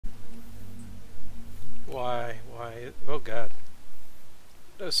Why? Why? Oh god.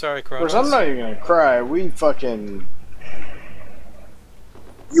 Oh, sorry, Of Kronos. course, I'm not even gonna cry. We fucking...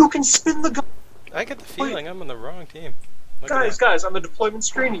 You can spin the guy! I get the feeling I'm on the wrong team. Look at that. Guys, on the deployment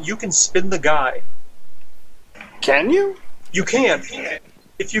screen, you can spin the guy. Can you? You can.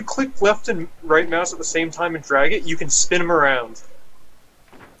 If you click left and right mouse at the same time and drag it, you can spin him around.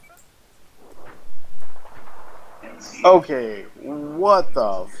 Okay, what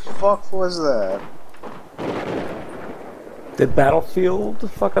the fuck was that? Did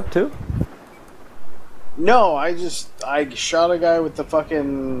Battlefield fuck up too? No, I shot a guy with the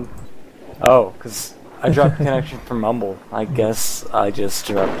fucking... Oh, because I dropped connection from Mumble. I guess I just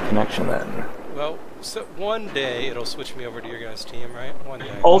dropped connection then. Well, so one day it'll switch me over to your guys' team, right? One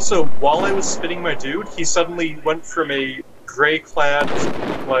day. Also, while I was spinning my dude, he suddenly went from a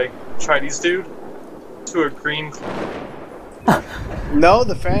gray-clad, like, Chinese dude to a green... No,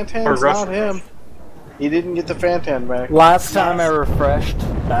 the Fantan's Russian. not him. He didn't get the Fantan back. Last time I refreshed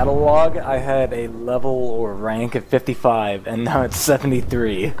Battle Log, I had a level or rank of 55, and now it's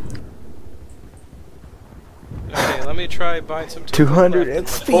 73. Okay, let me try buying some... 200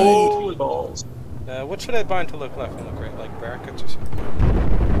 left. XP! Holy balls. What should I bind to look left and look right? Like brackets or something?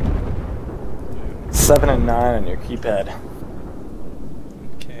 7 and 9 on your keypad.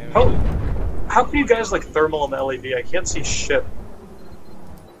 Okay. How can you guys like thermal and LEV? I can't see shit.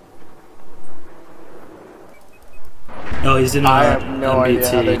 Oh, he's in I have no MBT.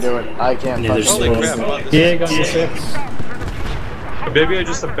 idea how they do it. I can't Neither touch does Holy it. crap, I'm on this Yeah, got the 6. But maybe I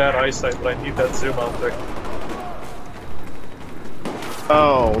just have bad eyesight, but I need that zoom optic.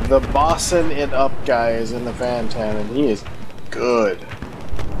 Oh, the bossing it up guy is in the Fantan, and he is good.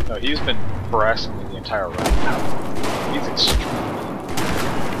 No, he's been harassing me the entire round. He's extreme.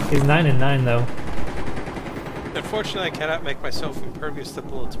 He's 9 and 9 though. Unfortunately, I cannot make myself impervious to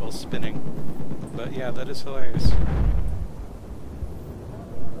bullets while spinning. But yeah, that is hilarious.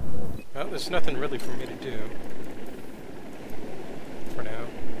 Well, there's nothing really for me to do. For now.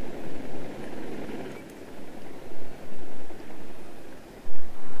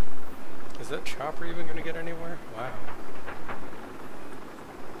 Is that chopper even going to get anywhere? Wow.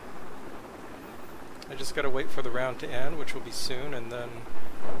 I just gotta wait for the round to end, which will be soon, and then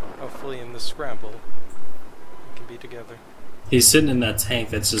hopefully in the scramble we can be together. He's sitting in that tank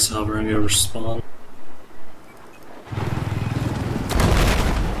that's just hovering over spawn.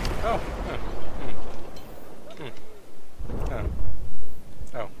 Oh. Oh.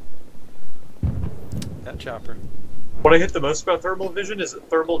 Oh. That chopper. What I hate the most about thermal vision is that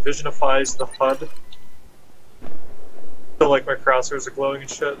thermal visionifies the HUD. So like my crosshairs are glowing and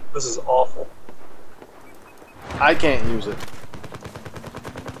shit. This is awful. I can't use it.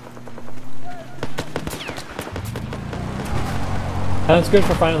 That's good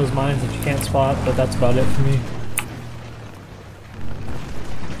for finding those mines that you can't spot, but that's about it for me.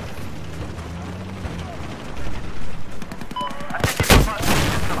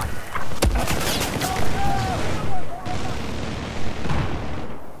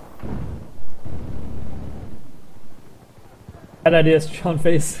 Bad idea, Sean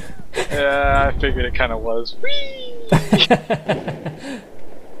face. Yeah, I figured it kind of was. Whee!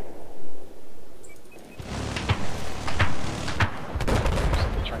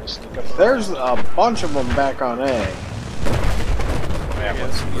 Trying to sneak up. There's a bunch of them back on A. I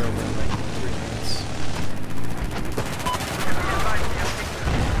guess we're in like 3 minutes.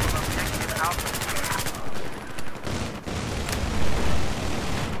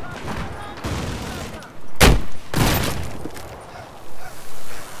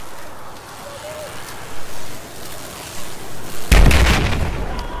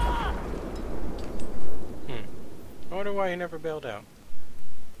 I wonder why he never bailed out.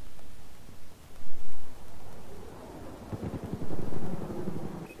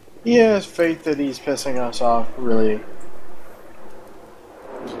 He has faith that he's pissing us off, really.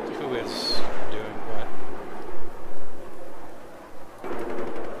 Who is doing what?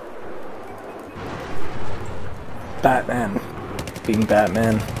 Batman. Being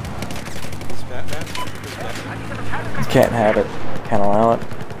Batman. Is Batman? Who's Batman? You can't have it. Can't allow it.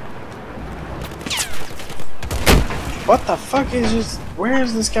 What the fuck is this? Where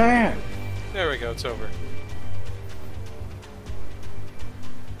is this guy at? There we go, it's over.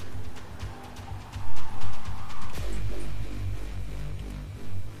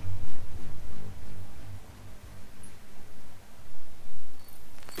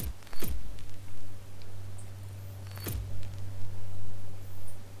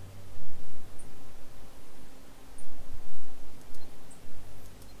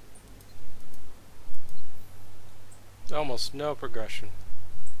 Almost no progression.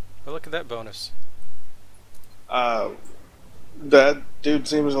 But look at that bonus. That dude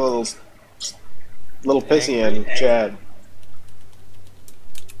seems a little pissy in Chad.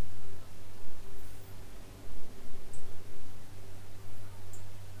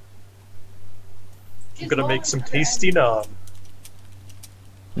 I'm gonna make some tasty naan.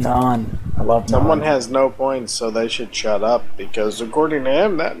 None. I love Someone none. has no points, so they should shut up, because according to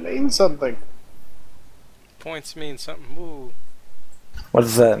him, that means something. Points mean something. Woo. What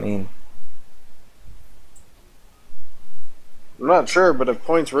does that mean? I'm not sure, but if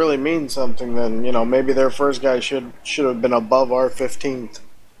points really mean something, then, you know, maybe their first guy should have been above our 15th.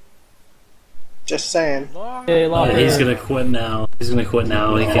 Just saying. Hey, Yeah, he's gonna quit now. He's gonna quit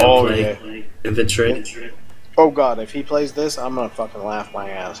now. He can't Oh, play. yeah. Infiltrate. Oh god, if he plays this, I'm gonna fucking laugh my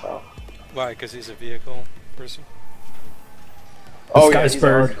ass off. Why? Because he's a vehicle person? Oh yeah, he's a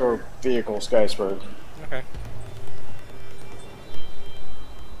Skysburg. hardcore vehicle, Skysburg. Okay.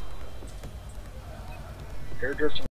 Air drift